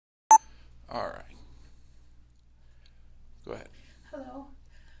All right. Go ahead. Hello.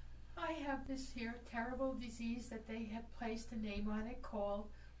 I have this here terrible disease that they have placed a name on it called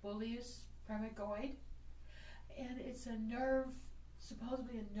Bullous Pemphigoid. And it's a nerve,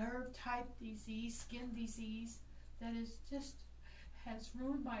 supposedly a nerve type disease, skin disease, that is just has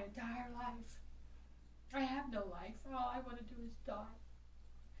ruined my entire life. I have no life. All I want to do is die.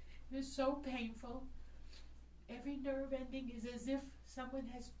 It is so painful. Every nerve ending is as if someone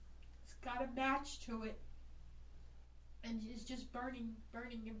has got a match to it and is just burning,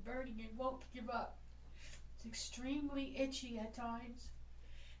 burning, and burning and won't give up. It's extremely itchy at times,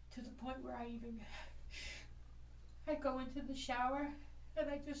 to the point where I go into the shower and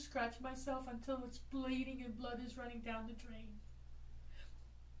I just scratch myself until it's bleeding and blood is running down the drain.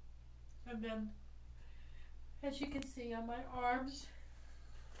 And then, as you can see on my arms,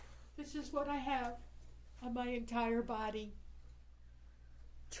 this is what I have on my entire body.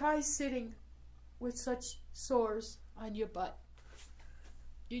 Try sitting with such sores on your butt.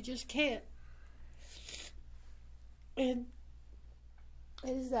 You just can't. And it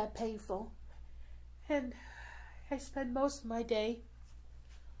is that painful. And I spend most of my day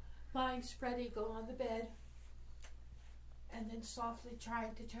lying spread eagle on the bed and then softly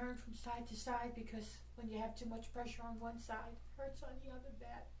trying to turn from side to side, because when you have too much pressure on one side, it hurts on the other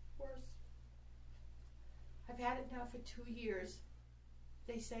bad, worse. I've had it now for 2 years.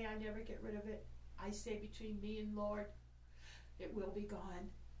 They say I never get rid of it. I say between me and Lord, it will be gone.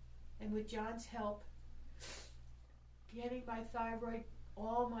 And with John's help, getting my thyroid,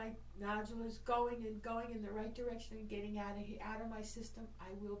 all my nodules going in the right direction and getting out of my system,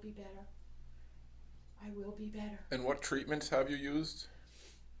 I will be better. I will be better. And what treatments have you used?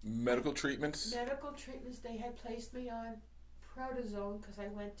 Medical treatments? Medical treatments, they had placed me on prednisone because I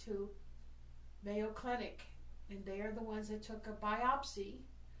went to Mayo Clinic, and they are the ones that took a biopsy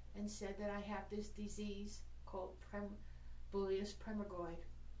and said that I have this disease called Bullous Pemphigoid.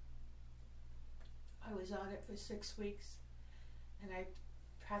 I was on it for 6 weeks, and I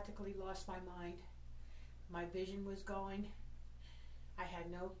practically lost my mind. My vision was going. I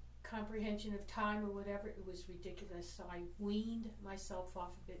had no comprehension of time or whatever. It was ridiculous. So I weaned myself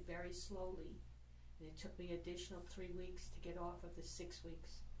off of it very slowly, and it took me additional 3 weeks to get off of the 6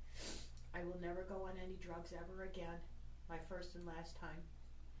 weeks. I will never go on any drugs ever again. My first and last time.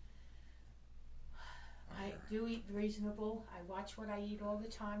 I do eat reasonable. I watch what I eat all the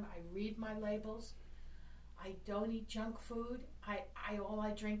time. I read my labels. I don't eat junk food. All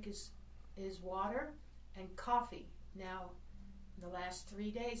I drink is water and coffee. Now, in the last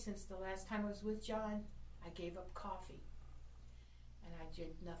 3 days since the last time I was with John, I gave up coffee. And I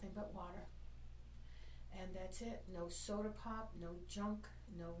did nothing but water. And that's it. No soda pop, no junk,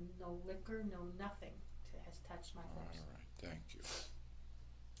 no liquor, no nothing has touched my lips. All right, thank you.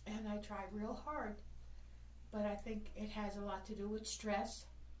 And I try real hard. But I think it has a lot to do with stress.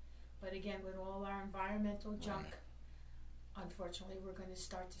 But again, with all our environmental junk, unfortunately, we're going to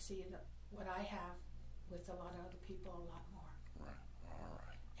start to see what I have with a lot of other people a lot more. Right, all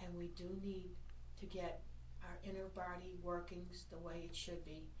right. And we do need to get our inner body workings the way it should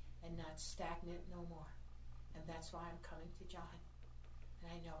be and not stagnant no more. And that's why I'm coming to John.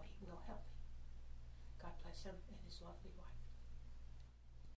 And I know he will help me. God bless him and his lovely wife.